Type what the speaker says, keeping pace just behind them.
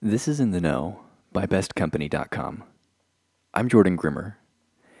This is In the Know by bestcompany.com. I'm Jordan Grimmer.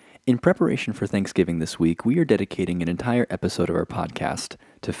 In preparation for Thanksgiving this week, we are dedicating an entire episode of our podcast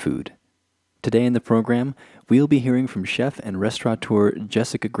to food. Today in the program, we'll be hearing from chef and restaurateur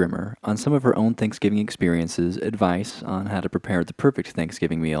Jessica Grimmer on some of her own Thanksgiving experiences, advice on how to prepare the perfect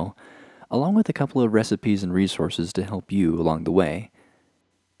Thanksgiving meal, along with a couple of recipes and resources to help you along the way.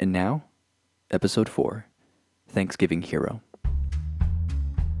 And now, Episode 4, Thanksgiving Hero.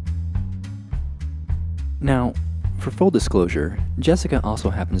 Now, for full disclosure, Jessica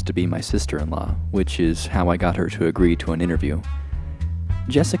also happens to be my sister-in-law, which is how I got her to agree to an interview.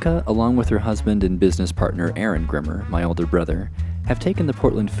 Jessica, along with her husband and business partner Aaron Grimmer, my older brother, have taken the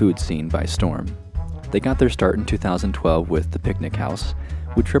Portland food scene by storm. They got their start in 2012 with The Picnic House,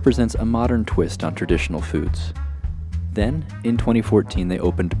 which represents a modern twist on traditional foods. Then, in 2014, they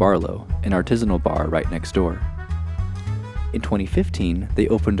opened Barlow, an artisanal bar right next door. In 2015, they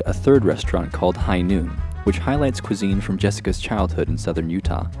opened a third restaurant called High Noon, which highlights cuisine from Jessica's childhood in southern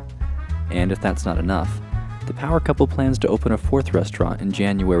Utah. And if that's not enough, the power couple plans to open a fourth restaurant in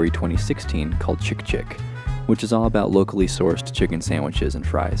January 2016 called Chick Chick, which is all about locally sourced chicken sandwiches and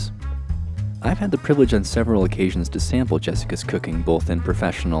fries. I've had the privilege on several occasions to sample Jessica's cooking both in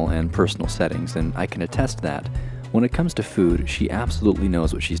professional and personal settings, and I can attest that, when it comes to food, she absolutely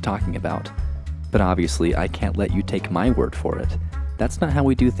knows what she's talking about. But obviously, I can't let you take my word for it. That's not how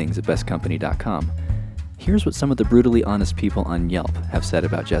we do things at bestcompany.com. Here's what some of the brutally honest people on Yelp have said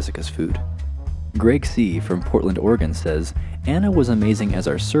about Jessica's food. Greg C. from Portland, Oregon says, Anna was amazing as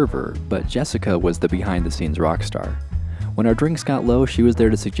our server, but Jessica was the behind-the-scenes rock star. When our drinks got low, she was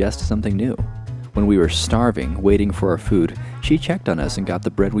there to suggest something new. When we were starving, waiting for our food, she checked on us and got the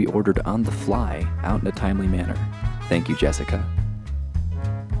bread we ordered on the fly, out in a timely manner. Thank you, Jessica.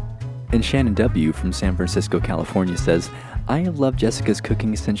 And Shannon W. from San Francisco, California says, I have loved Jessica's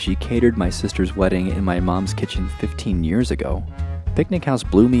cooking since she catered my sister's wedding in my mom's kitchen 15 years ago. Picnic House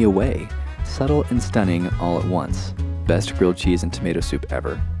blew me away. Subtle and stunning all at once. Best grilled cheese and tomato soup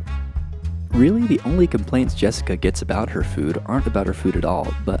ever. Really, the only complaints Jessica gets about her food aren't about her food at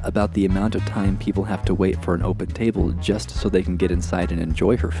all, but about the amount of time people have to wait for an open table just so they can get inside and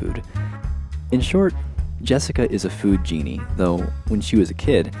enjoy her food. In short, Jessica is a food genie, though when she was a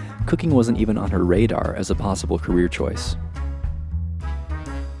kid, cooking wasn't even on her radar as a possible career choice.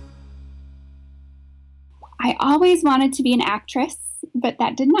 I always wanted to be an actress, but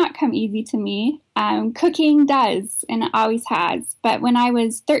that did not come easy to me. Cooking does, and it always has. But when I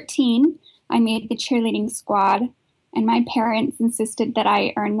was 13, I made the cheerleading squad, and my parents insisted that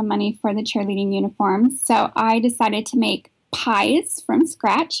I earn the money for the cheerleading uniforms. So I decided to make pies from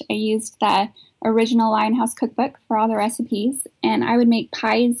scratch. I used the original Lionhouse cookbook for all the recipes, and I would make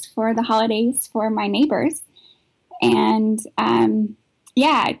pies for the holidays for my neighbors. And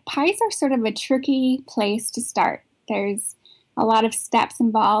pies are sort of a tricky place to start. There's a lot of steps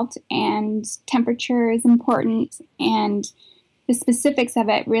involved, and temperature is important, and the specifics of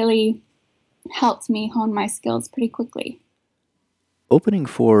it really helped me hone my skills pretty quickly. Opening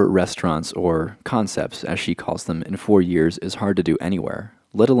 4 restaurants, or concepts as she calls them, in 4 years is hard to do anywhere,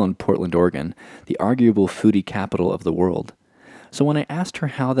 let alone Portland, Oregon, the arguable foodie capital of the world. So when I asked her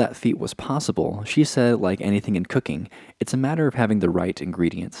how that feat was possible, she said, like anything in cooking, it's a matter of having the right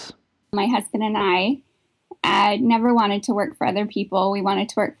ingredients. My husband and I never wanted to work for other people. We wanted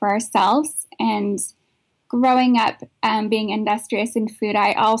to work for ourselves. And growing up being industrious in food,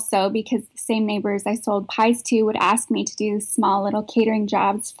 I also, because the same neighbors I sold pies to would ask me to do small little catering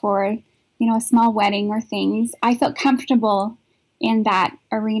jobs for, a small wedding or things, I felt comfortable in that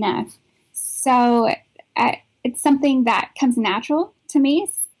arena. So it's something that comes natural to me.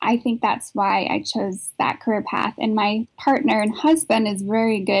 I think that's why I chose that career path. And my partner and husband is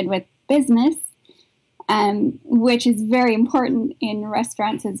very good with business, which is very important in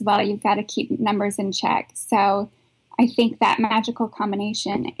restaurants as well. You've got to keep numbers in check. So I think that magical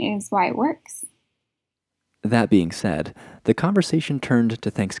combination is why it works. That being said, the conversation turned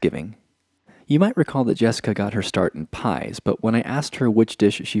to Thanksgiving. You might recall that Jessica got her start in pies, but when I asked her which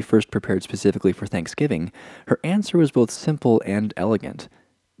dish she first prepared specifically for Thanksgiving, her answer was both simple and elegant.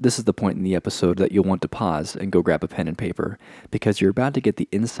 This is the point in the episode that you'll want to pause and go grab a pen and paper, because you're about to get the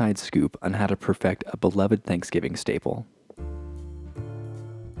inside scoop on how to perfect a beloved Thanksgiving staple.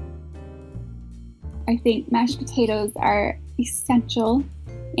 I think mashed potatoes are essential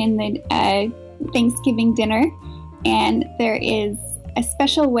in the Thanksgiving dinner, and there is a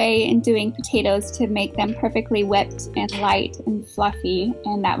special way in doing potatoes to make them perfectly whipped and light and fluffy,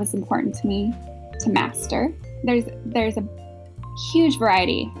 and that was important to me to master. There's a huge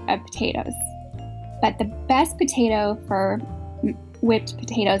variety of potatoes, but the best potato for whipped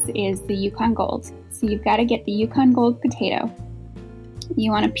potatoes is the Yukon Gold. So you've got to get the Yukon Gold potato.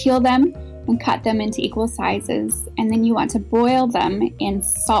 You want to peel them and cut them into equal sizes, and then you want to boil them in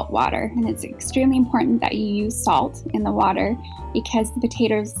salt water. And it's extremely important that you use salt in the water because the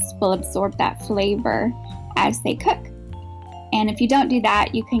potatoes will absorb that flavor as they cook. And if you don't do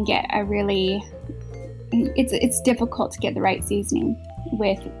that, you can get it's difficult to get the right seasoning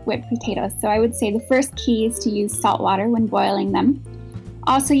with whipped potatoes. So I would say the first key is to use salt water when boiling them.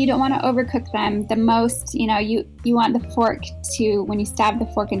 Also, you don't want to overcook them. The most, you want the fork to, when you stab the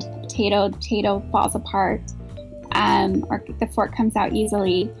fork into the potato falls apart, or the fork comes out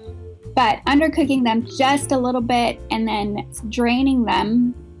easily. But undercooking them just a little bit and then draining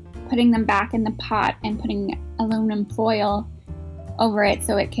them, putting them back in the pot and putting aluminum foil over it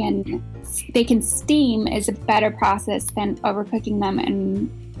so they can steam is a better process than overcooking them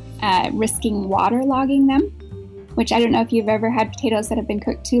and risking waterlogging them, which I don't know if you've ever had potatoes that have been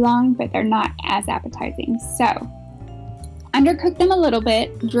cooked too long, but they're not as appetizing. So undercook them a little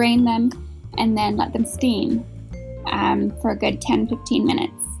bit, drain them, and then let them steam for a good 10-15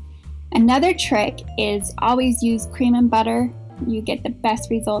 minutes. Another trick is always use cream and butter. You get the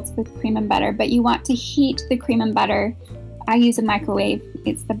best results with cream and butter, but you want to heat the cream and butter. I use a microwave.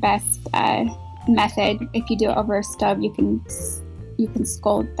 It's the best method. If you do it over a stove, you can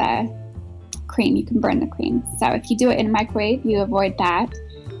scald the cream. You can burn the cream. So if you do it in a microwave, you avoid that.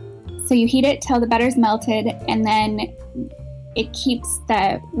 So you heat it till the butter's melted, and then it keeps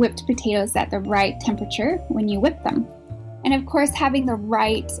the whipped potatoes at the right temperature when you whip them. And of course, having the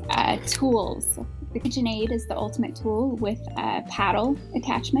right tools. The KitchenAid is the ultimate tool with a paddle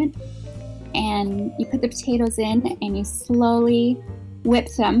attachment. And you put the potatoes in and you slowly whip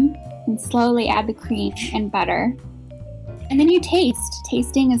them and slowly add the cream and butter. And then you taste.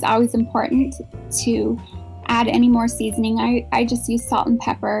 Tasting is always important to add any more seasoning. I just use salt and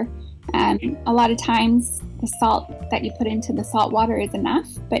pepper. A lot of times the salt that you put into the salt water is enough,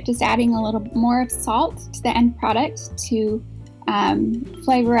 but just adding a little more of salt to the end product to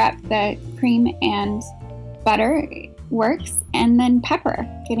flavor up the cream and butter works. And then pepper,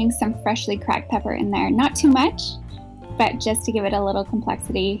 getting some freshly cracked pepper in there. Not too much, but just to give it a little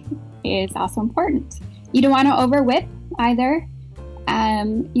complexity is also important. You don't want to over whip either.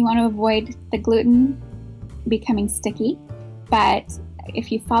 You want to avoid the gluten becoming sticky, but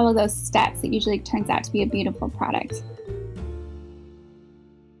if you follow those steps, it usually turns out to be a beautiful product.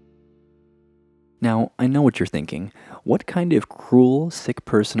 Now, I know what you're thinking. What kind of cruel, sick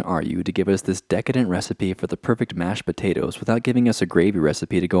person are you to give us this decadent recipe for the perfect mashed potatoes without giving us a gravy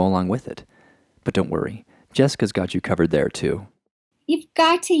recipe to go along with it? But don't worry, Jessica's got you covered there too. You've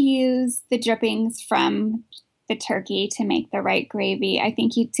got to use the drippings from the turkey to make the right gravy. I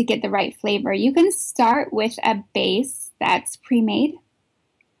think to get the right flavor, you can start with a base that's pre-made,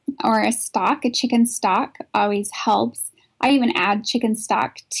 or a chicken stock always helps. I even add chicken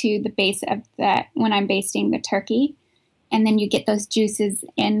stock to the base of when I'm basting the turkey. And then you get those juices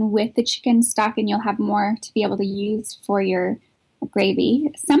in with the chicken stock and you'll have more to be able to use for your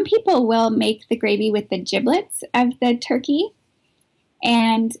gravy. Some people will make the gravy with the giblets of the turkey.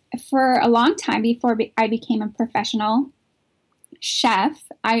 And for a long time before I became a professional chef,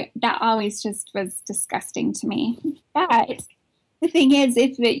 that always just was disgusting to me. But the thing is,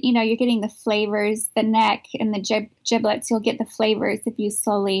 if you're getting the flavors, the neck and the giblets, you'll get the flavors if you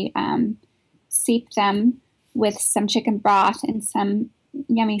slowly seep them with some chicken broth and some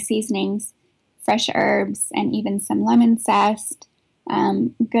yummy seasonings, fresh herbs, and even some lemon zest,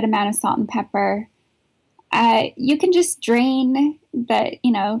 good amount of salt and pepper. You can just drain the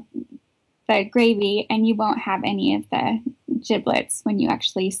gravy and you won't have any of the giblets when you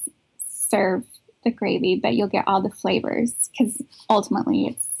actually serve the gravy, but you'll get all the flavors because ultimately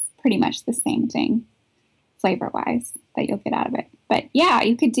it's pretty much the same thing flavor-wise that you'll get out of it. But yeah,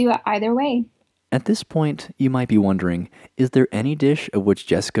 you could do it either way. At this point, you might be wondering, is there any dish of which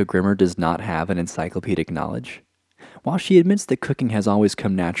Jessica Grimmer does not have an encyclopedic knowledge? While she admits that cooking has always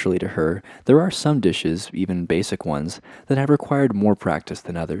come naturally to her, there are some dishes, even basic ones, that have required more practice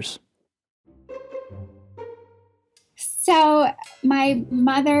than others. So my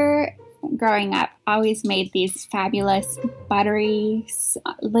mother, growing up, always made these fabulous buttery,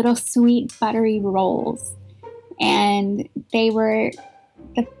 little sweet buttery rolls. And they were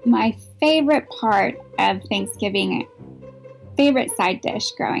my favorite part of Thanksgiving, favorite side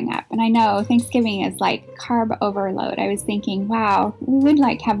dish growing up. And I know Thanksgiving is like carb overload. I was thinking, wow, we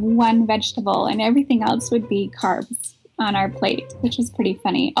would have one vegetable and everything else would be carbs on our plate, which was pretty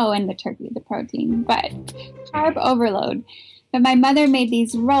funny. Oh, and the turkey, the protein, but carb overload. But my mother made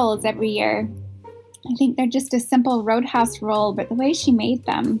these rolls every year I think they're just a simple Roadhouse roll, but the way she made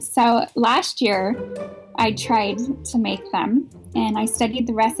them. So last year, I tried to make them, and I studied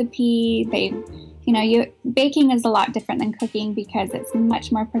the recipe. Baking is a lot different than cooking because it's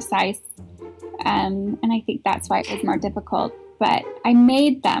much more precise, and I think that's why it was more difficult. But I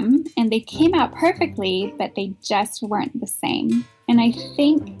made them, and they came out perfectly, but they just weren't the same. And I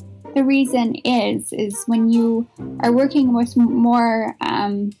think the reason is when you are working with more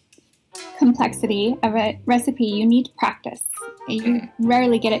complexity of a recipe, you need practice. You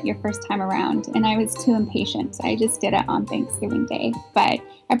rarely get it your first time around, and I was too impatient. I just did it on Thanksgiving Day, but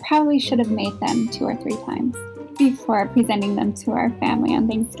I probably should have made them 2 or 3 times before presenting them to our family on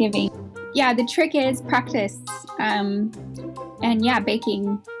Thanksgiving. Yeah, the trick is practice, and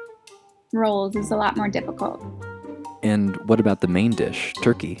baking rolls is a lot more difficult. And what about the main dish,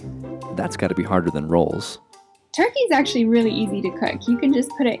 turkey? That's got to be harder than rolls. Turkey is actually really easy to cook. You can just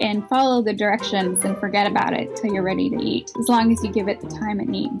put it in, follow the directions, and forget about it till you're ready to eat, as long as you give it the time it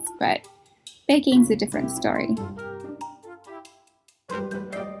needs. But baking's a different story.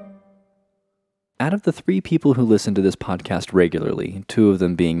 Out of the 3 people who listen to this podcast regularly, 2 of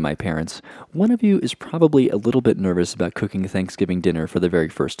them being my parents, one of you is probably a little bit nervous about cooking Thanksgiving dinner for the very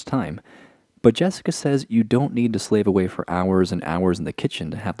first time. But Jessica says you don't need to slave away for hours and hours in the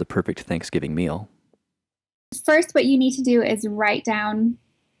kitchen to have the perfect Thanksgiving meal. First, what you need to do is write down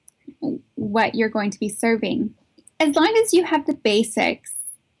what you're going to be serving. As long as you have the basics,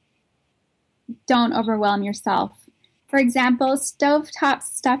 don't overwhelm yourself. For example, stovetop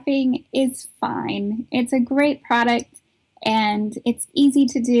stuffing is fine. It's a great product, and it's easy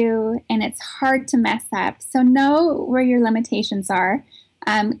to do, and it's hard to mess up. So know where your limitations are.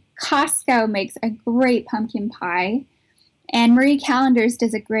 Costco makes a great pumpkin pie. And Marie Callender's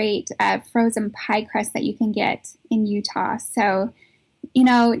does a great frozen pie crust that you can get in Utah. So,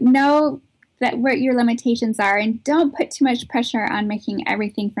 know that what your limitations are, and don't put too much pressure on making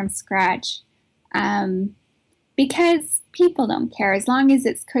everything from scratch, because people don't care. As long as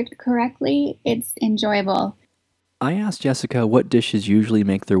it's cooked correctly, it's enjoyable. I asked Jessica what dishes usually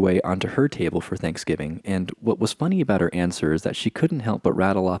make their way onto her table for Thanksgiving, and what was funny about her answer is that she couldn't help but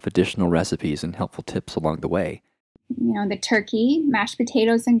rattle off additional recipes and helpful tips along the way. The turkey, mashed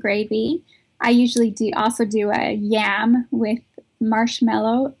potatoes, and gravy. I usually also do a yam with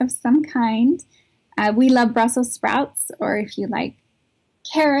marshmallow of some kind. We love Brussels sprouts, or if you like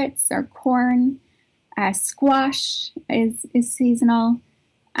carrots or corn. Squash is seasonal.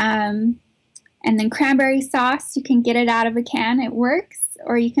 And then cranberry sauce, you can get it out of a can. It works.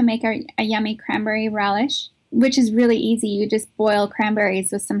 Or you can make a yummy cranberry relish, which is really easy. You just boil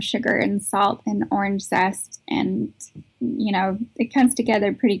cranberries with some sugar and salt and orange zest, and, it comes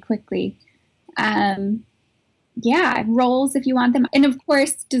together pretty quickly. Rolls if you want them. And, of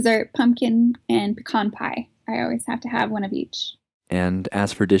course, dessert, pumpkin and pecan pie. I always have to have one of each. And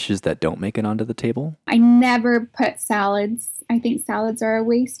as for dishes that don't make it onto the table? I never put salads. I think salads are a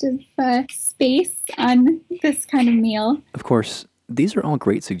waste of space on this kind of meal. Of course, these are all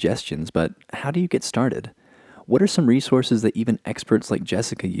great suggestions, but how do you get started? What are some resources that even experts like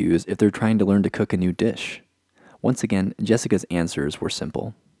Jessica use if they're trying to learn to cook a new dish? Once again, Jessica's answers were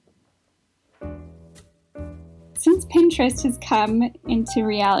simple. Since Pinterest has come into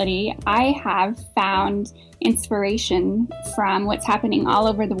reality, I have found inspiration from what's happening all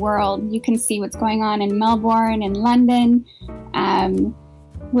over the world. You can see what's going on in Melbourne and London,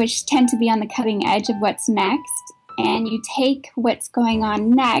 which tend to be on the cutting edge of what's next. And you take what's going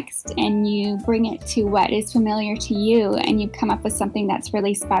on next and you bring it to what is familiar to you, and you come up with something that's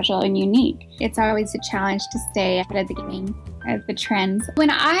really special and unique. It's always a challenge to stay ahead of the game, of the trends.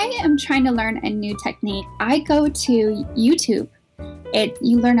 When I am trying to learn a new technique, I go to YouTube.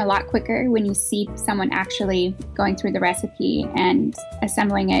 You learn a lot quicker when you see someone actually going through the recipe and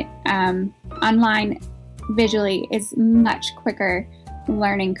assembling it. Online visually is much quicker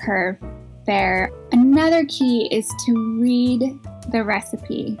learning curve there. Another key is to read the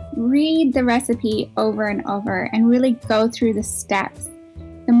recipe. Read the recipe over and over and really go through the steps.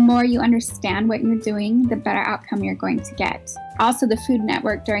 The more you understand what you're doing, the better outcome you're going to get. Also, the Food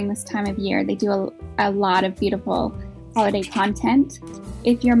Network during this time of year, they do a lot of beautiful holiday content.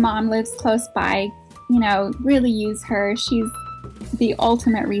 If your mom lives close by, really use her. She's the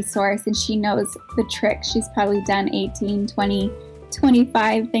ultimate resource, and she knows the trick. She's probably done 18, 20,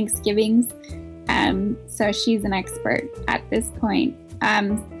 25 Thanksgivings. So she's an expert at this point.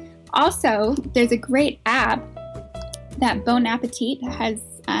 Also, there's a great app that Bon Appetit has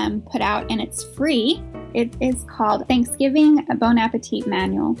put out, and it's free. It is called Thanksgiving Bon Appetit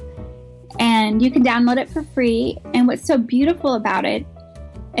Manual. And you can download it for free. And what's so beautiful about it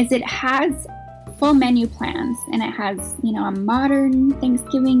is it has full menu plans, and it has, a modern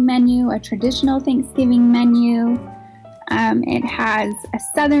Thanksgiving menu, a traditional Thanksgiving menu. It has a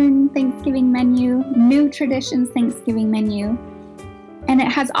Southern Thanksgiving menu, New Traditions Thanksgiving menu, and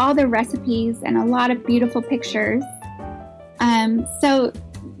it has all the recipes and a lot of beautiful pictures. So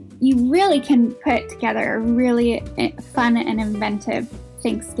you really can put together a really fun and inventive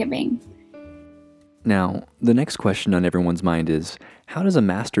Thanksgiving. Now, the next question on everyone's mind is, how does a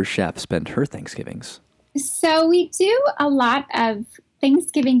master chef spend her Thanksgivings? So we do a lot of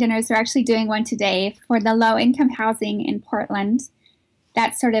Thanksgiving dinners. We're actually doing one today for the low-income housing in Portland.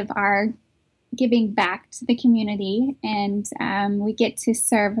 That's sort of our giving back to the community. And we get to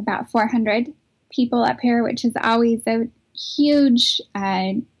serve about 400 people up here, which is always a huge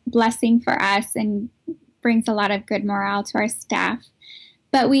blessing for us and brings a lot of good morale to our staff.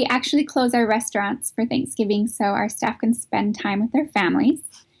 But we actually close our restaurants for Thanksgiving so our staff can spend time with their families.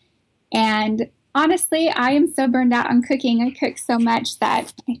 And honestly, I am so burned out on cooking. I cook so much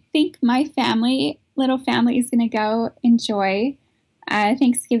that I think my little family is going to go enjoy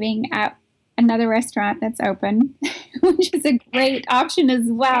Thanksgiving at another restaurant that's open, which is a great option as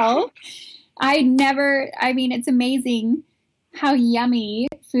well. It's amazing how yummy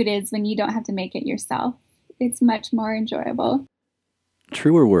food is when you don't have to make it yourself. It's much more enjoyable.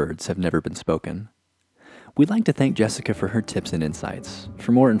 Truer words have never been spoken. We'd like to thank Jessica for her tips and insights.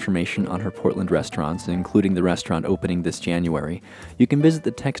 For more information on her Portland restaurants, including the restaurant opening this January, you can visit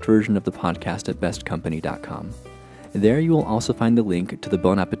the text version of the podcast at bestcompany.com. There you will also find the link to the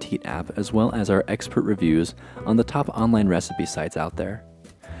Bon Appetit app as well as our expert reviews on the top online recipe sites out there.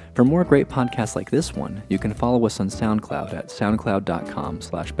 For more great podcasts like this one, you can follow us on SoundCloud at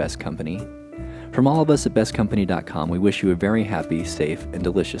soundcloud.com/bestcompany. From all of us at bestcompany.com, we wish you a very happy, safe, and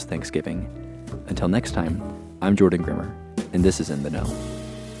delicious Thanksgiving. Until next time, I'm Jordan Grimmer, and this is In the Know.